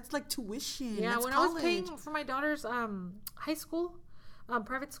college. That's like tuition. Yeah. That's when college. I was paying for my daughter's high school,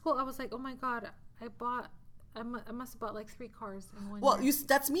 private school, I was like, oh my God, I must have bought like 3 cars in 1 year.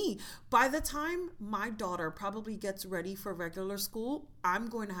 That's me. By the time my daughter probably gets ready for regular school, I'm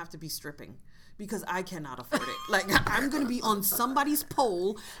going to have to be stripping because I cannot afford it. Like, I'm going to be on somebody's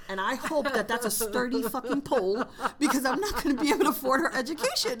pole, and I hope that that's a sturdy fucking pole because I'm not going to be able to afford her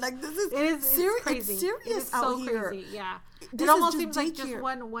education. Like, this is serious. It's serious out here. Crazy. Yeah. This it almost seems like just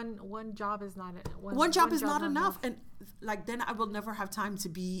one job is not one job is not enough. And like then I will never have time to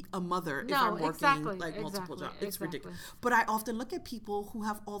be a mother if I'm working multiple jobs. It's ridiculous. But I often look at people who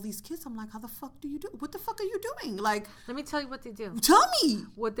have all these kids. I'm like, how the fuck do you do? What the fuck are you doing? Like, let me tell you what they do. Tell me.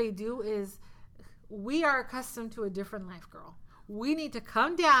 What they do is we are accustomed to a different life, girl. We need to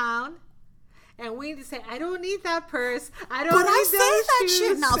come down. And we need to say, I don't need that purse. I don't. But I say that shoes.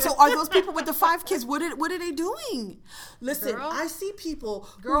 Shit now. So are those people with the 5 kids? What are they doing? Listen, girl, I see people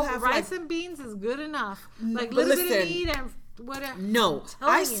who have rice and beans is good enough. Like little bit of meat and whatever. No,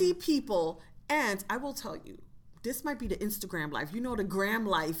 I see people, and I will tell you, this might be the Instagram life. You know, the gram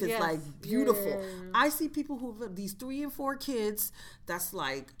life is like beautiful. Yeah. I see people who have these 3 and 4 kids that's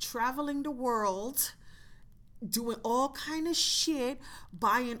like traveling the world, doing all kind of shit,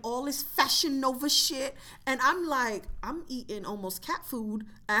 buying all this Fashion Nova shit, and I'm like, I'm eating almost cat food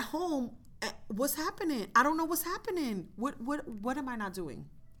at home. What's happening? I don't know what's happening. What am I not doing?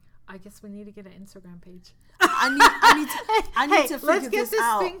 I guess we need to get an Instagram page. I need to figure this out. Let's get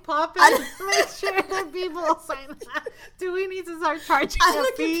this thing popping. Make sure that people sign up. Do we need to start charging a fee? I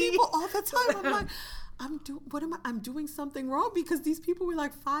look at people all the time. I'm like, I'm doing something wrong because these people were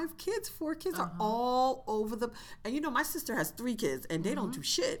like 5 kids, 4 kids are all over the. And my sister has 3 kids and they don't do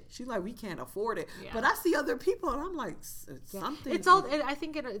shit. She's like, we can't afford it. Yeah. But I see other people and I'm like, something. It's all. I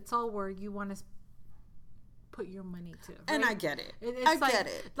think it's all where you want to put your money to. Right? And I get it. I get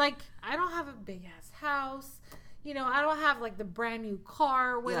it. Like, I don't have a big ass house. I don't have like the brand new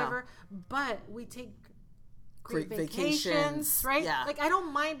car or whatever. Yeah. But we take great vacations, right? Yeah. Like, I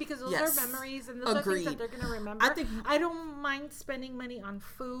don't mind because those are memories and those are things that they're going to remember. I don't mind spending money on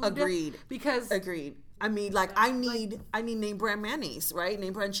food. Agreed. Because I mean, like, I need name brand mayonnaise, right?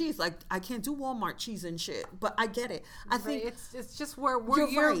 Name brand cheese. Like, I can't do Walmart cheese and shit, but I get it. I think it's just where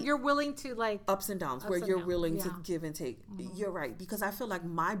you're willing to, like, ups and downs, where you're willing to give and take. Mm-hmm. You're right, because I feel like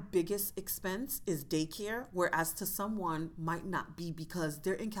my biggest expense is daycare, whereas to someone might not be because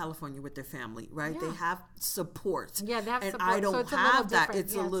they're in California with their family, right? Yeah. They have support. Yeah, they have and support. I don't have that.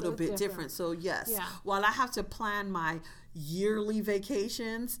 It's a little bit different. So yes, while I have to plan my yearly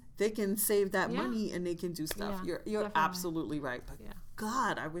vacations, they can save that money and they can do stuff. You're absolutely right. But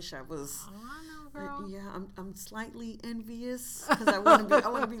God, I wish I was. Girl. Yeah, I'm slightly envious because I want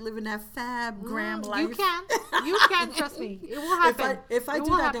to be living that fab gram life. You can trust me. It will happen. If I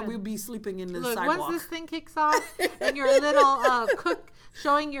do that, then we'll be sleeping in the sidewalk. Once this thing kicks off and you're a little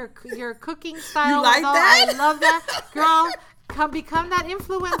showing your cooking style. You like that? I love that, girl. Become that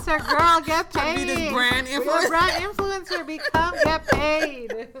influencer, girl. Get paid. Be this brand influencer. Brand influencer. Get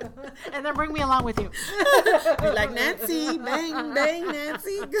paid. And then bring me along with you. Be like Nancy. Bang, bang,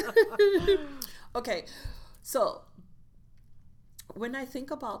 Nancy. Okay, so when I think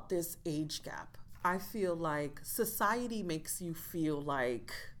about this age gap, I feel like society makes you feel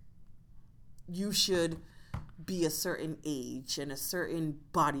like you should be a certain age and a certain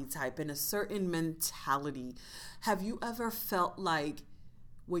body type and a certain mentality. Have you ever felt like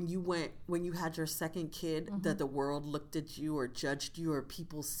when you had your second kid, that the world looked at you or judged you, or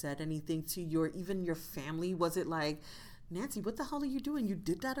people said anything to you, or even your family? Was it like, Nancy, what the hell are you doing? You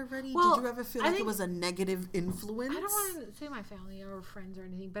did that already? Well, did you ever feel like it was a negative influence? I don't want to say my family or friends or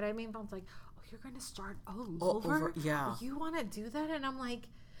anything, but I mean, it's like, oh, you're going to start all over? Yeah. You want to do that? And I'm like,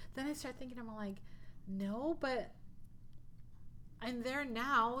 then I start thinking, I'm like, no, but I'm there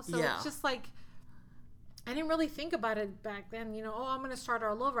now. So it's just like, I didn't really think about it back then, oh, I'm going to start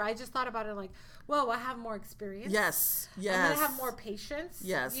all over. I just thought about it like, well, I have more experience. Yes. I'm going to have more patience.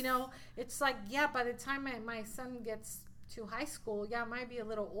 Yes. It's like, by the time my son gets to high school, I might be a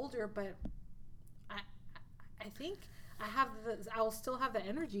little older, but I think I will still have the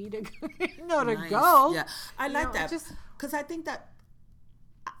energy to, to go. Yeah. I like that. Because I think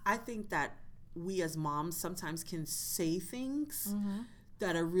that we as moms sometimes can say things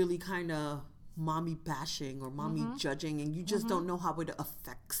that are really kind of mommy bashing or mommy judging, and you just don't know how it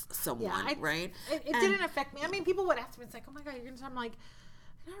affects someone, right? It didn't affect me. I mean, people would ask me, it's like, oh my God, you're going to, I'm like,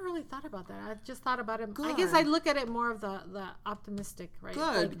 I never really thought about that. I just thought about it. Good. I guess I look at it more of the optimistic, right?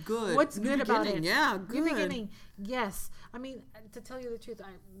 Good. What's good about it? Yeah, good. New beginning. Yes. I mean, to tell you the truth,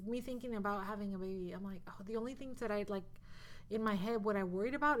 me thinking about having a baby, I'm like, oh, the only things that I'd like in my head, what I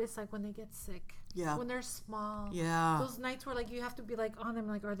worried about is like when they get sick. Yeah. When they're small. Yeah. Those nights where like you have to be like on them,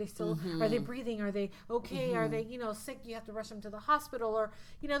 like, are they still, are they breathing? Are they okay? Are they, sick? You have to rush them to the hospital, or,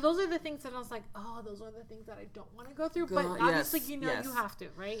 those are the things that I was like, oh, those are the things that I don't want to go through. But obviously, you have to,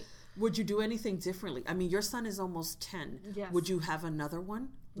 right? Would you do anything differently? I mean, your son is almost 10. Yes. Would you have another one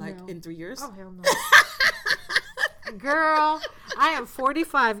in 3 years? Oh, hell no. Girl, I am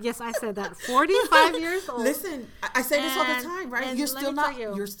 45. Yes, I said that. 45 years old. Listen, I say this all the time, right? You're still not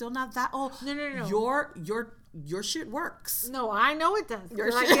that old. No. Your shit works. No, I know it does.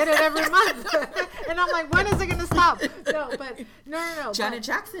 I get it every month. And I'm like, when is it going to stop? No. Janet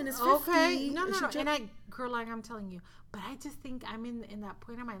Jackson is 50. Okay. No. And girl, like I'm telling you, but I just think I'm in that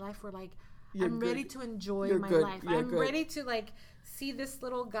point in my life where like, I'm ready to enjoy my life. I'm ready to like see this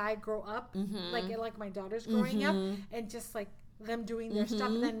little guy grow up, like my daughter's growing up, and just like them doing their stuff.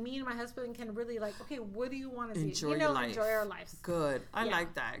 And then me and my husband can really like, okay, what do you want to do? Enjoy our lives. Good. I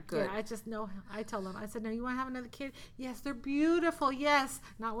like that. Good. Yeah, I just know. I tell them. I said, no, you want to have another kid? Yes, they're beautiful. Yes,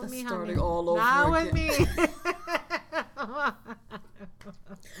 not with me, honey. All over not again. with me.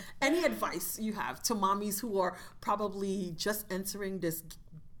 Any advice you have to mommies who are probably just entering this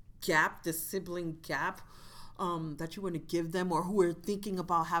gap, this sibling gap, that you want to give them, or who are thinking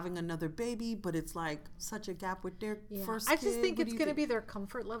about having another baby, but it's like such a gap with their first kid? I just think it's going to be their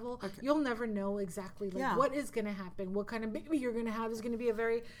comfort level. Okay. You'll never know exactly what is going to happen, what kind of baby you're going to have. Is it going to be a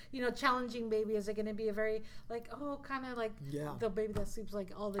very, challenging baby? Is it going to be a very kind of like the baby that sleeps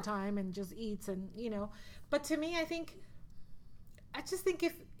like all the time and just eats and, but to me, I just think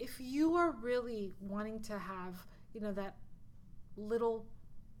if you are really wanting to have, that little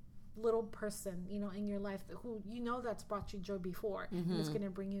person, in your life who that's brought you joy before and is going to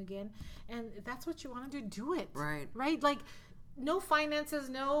bring you again, and if that's what you want to do it. Right? Like no finances,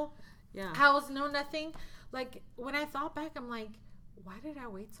 no house, no nothing. Like when I thought back, I'm like, why did I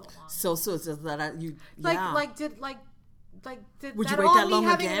wait so long? So it's just that did would that you wait all that me long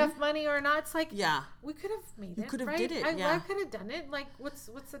having again? Enough money or not? It's like we could have made it. You could have right? did it. I could have done it. Like what's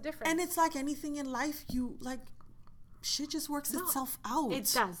the difference? And it's like anything in life, you like shit just works itself out.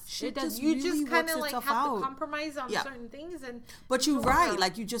 It does. Shit it does. Just you really just kind of works like itself have out. to compromise on certain things, but you're right.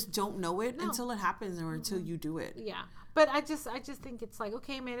 Like you just don't know it until it happens or until you do it. Yeah. But I just think it's like,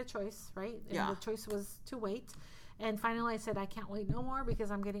 okay, I made a choice, right? And the choice was to wait. And finally, I said, I can't wait no more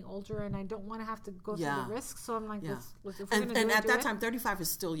because I'm getting older and I don't want to have to go through the risks. So I'm like, let's if we're gonna do at it, that time, 35 is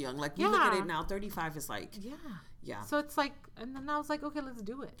still young. Like, you look at it now, 35 is like... Yeah. So it's like, and then I was like, okay, let's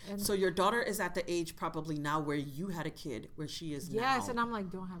do it. And so your daughter is at the age probably now where you had a kid, where she is now. Yes, and I'm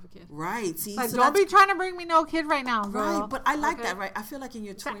like, don't have a kid. Right. See, like, so don't be trying to bring me no kid right now, girl. Right, but I like that, right? I feel like in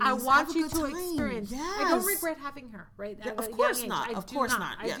your 20s, I want you to time. experience. Yes. I don't regret having her, right? Yeah, of course not. Of course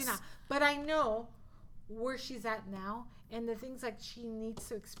not. I do not. But I know where she's at now. And the things like she needs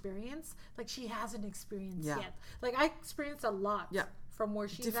to experience, like she hasn't experienced yet. Like I experienced a lot from where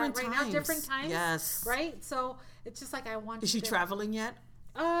she's at right now. Different times. Yes. Right? So it's just like I want. Is she traveling yet?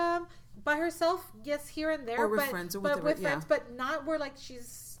 By herself, yes, here and there. Or with friends or with friends, but not where like she's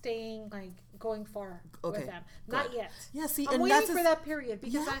staying like going far Okay, with them. Not good. yet. Yeah, see, I'm and waiting that's for that period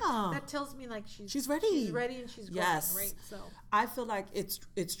because Yeah. that tells me like She's ready. She's ready and she's growing, Yes. right? So I feel like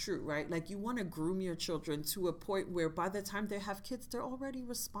it's true, right? Like you want to groom your children to a point where by the time they have kids, they're already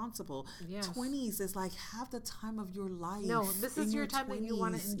responsible. Yes. 20s is like half the time of your life. no, this is in your time that you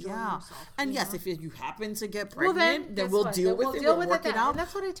want to enjoy Yeah. yourself. And you yes, know? if you happen to get Well, pregnant, then guess we'll what? deal Then with we'll it. deal We'll with work it it then. out. And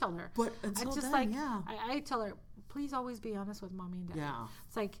that's what I tell her. But until I just then, yeah. I tell her, please always be honest with mommy and daddy. Yeah.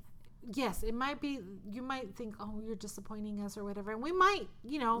 It's like, yes, it might be, you might think, oh, you're disappointing us or whatever. And we might,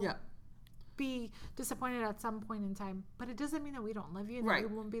 Yeah. be disappointed at some point in time, but it doesn't mean that we don't love you and Right. that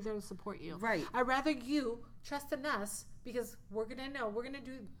we won't be there to support you. Right. I'd rather you trust in us because we're going to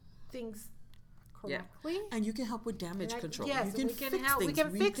do things correctly. Yeah. And you can help with damage control. Yes, you can we can fix help. things. We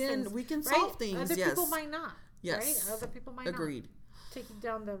can fix things. We can right? solve things. Other yes. people might not. Yes. Right? Other people might Agreed. not take you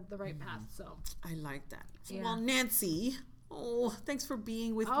down the right path. So I like that. Yeah. Well, Nancy, thanks for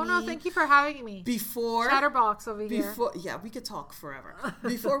being with me. Oh no, thank you for having me. Before Chatterbox over here. Yeah, we could talk forever.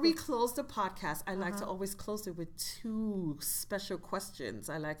 Before we close the podcast, I like to always close it with 2 special questions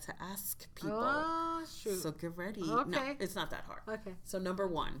I like to ask people. Oh shoot. So get ready. Okay. No, it's not that hard. Okay. So number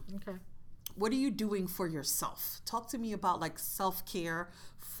 1, Okay. what are you doing for yourself? Talk to me about like self-care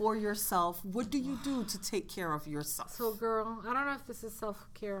for yourself. What do you do to take care of yourself? So girl, I don't know if this is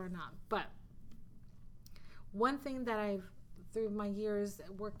self-care or not, but one thing that I've through my years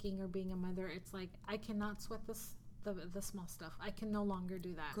working or being a mother, it's like I cannot sweat the small stuff. I can no longer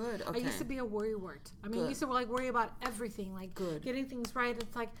do that. Good. Okay. I used to be a worrywart. I mean, I Good. used to like worry about everything, like Good. getting things right.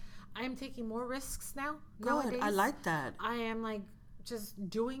 It's like I am taking more risks now. Good. Nowadays. I like that. I am like just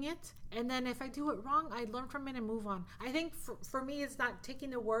doing it, and then if I do it wrong, I learn from it and move on. I think for me, it's not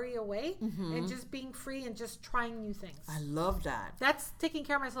taking the worry away and just being free and just trying new things. I love that. That's taking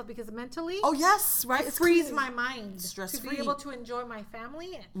care of myself because mentally, Oh yes, right. it frees my mind Stress to free. be able to enjoy my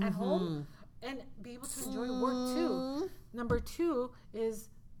family at home and be able to enjoy work too. Number 2 is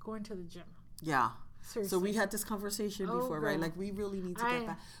going to the gym. Yeah. Seriously. So we had this conversation before, right? girl. Like we really need to get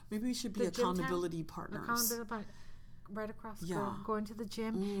back. Maybe we should be The gym time, accountability partners. Right across, Yeah. going to the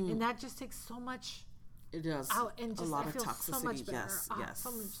gym, and that just takes so much It does. out, and just a lot I of feel toxicity. so much better. Yes, yes.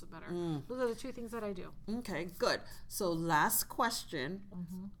 So much better. Those are the 2 things that I do. Okay, good. So last question: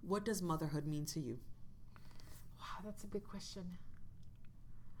 what does motherhood mean to you? Wow, that's a big question.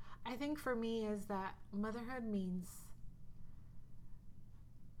 I think for me is that motherhood means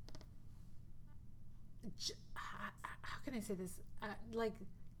how can I say this? Like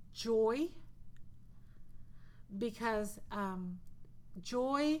joy, because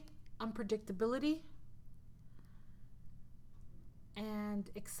joy, unpredictability, and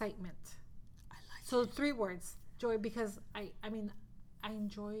excitement. I like. So 3 words: joy, because I mean I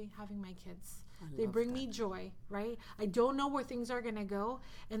enjoy having my kids. They love bring me joy, right? I don't know where things are going to go.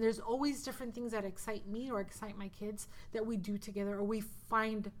 And there's always different things that excite me or excite my kids that we do together, or we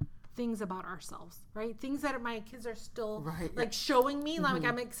find things about ourselves, right? Things that my kids are still like showing me. Like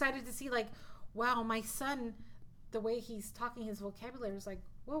I'm excited to see like, wow, my son, the way he's talking, his vocabulary is like,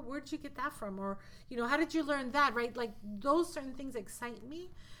 well, where'd you get that from? Or, how did you learn that, right? Like those certain things excite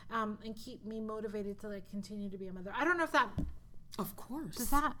me and keep me motivated to like continue to be a mother. I don't know if that... Of course. Does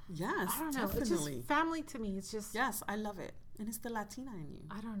that? Yes, I don't know. definitely. It's just family to me. It's just... Yes, I love it. And it's the Latina in you.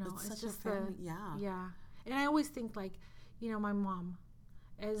 I don't know. It's such just a family. Yeah. Yeah. And I always think like, my mom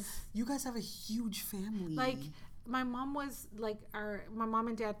as... You guys have a huge family. Like, my mom was like my mom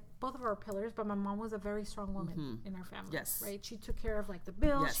and dad, both of our pillars, but my mom was a very strong woman in our family. Yes. Right? She took care of like the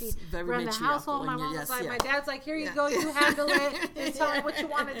bills. Yes. She Very ran the household. My mom was like, my dad's like, here you go, you handle it. And tell me what you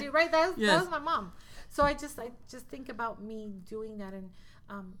want to do. Right? That was my mom. So I just think about me doing that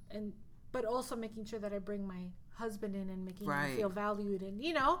but also making sure that I bring my husband in and making him feel valued and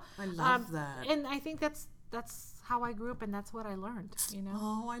I love that. And I think that's how I grew up and that's what I learned,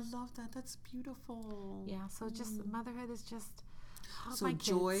 Oh, I love that. That's beautiful. Yeah, so just motherhood is just so my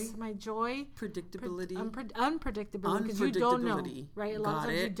joy, kids, my joy, predictability, unpredictability, because you don't know, right? A lot of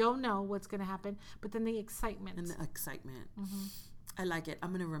times you don't know what's going to happen, but then the excitement. I like it. I'm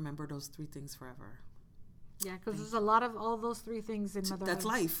going to remember those 3 things forever. Yeah, because there's a lot of all those 3 things in motherhood. That's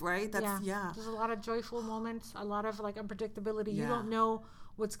life, right? That's There's a lot of joyful moments, a lot of like unpredictability. You don't know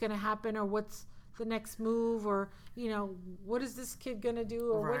what's going to happen or what's the next move, or what is this kid going to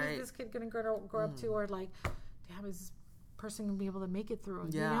do, or what is this kid going to grow up to, or like, damn, is this person going to be able to make it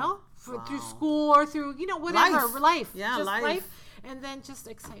through? Through school or through whatever life. Yeah, just life. And then just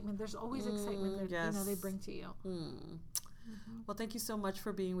excitement. There's always excitement that they bring to you. Well, thank you so much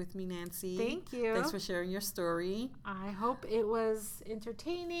for being with me, Nancy. Thank you. Thanks for sharing your story. I hope it was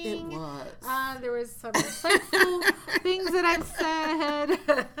entertaining. It was. There was some insightful things that I've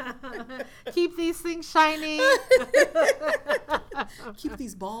said. Keep these things shining. Keep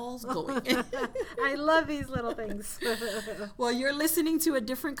these balls going. I love these little things. Well, you're listening to A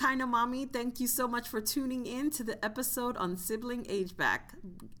Different Kind of Mommy. Thank you so much for tuning in to the episode on Sibling Age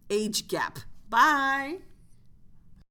Gap. Bye.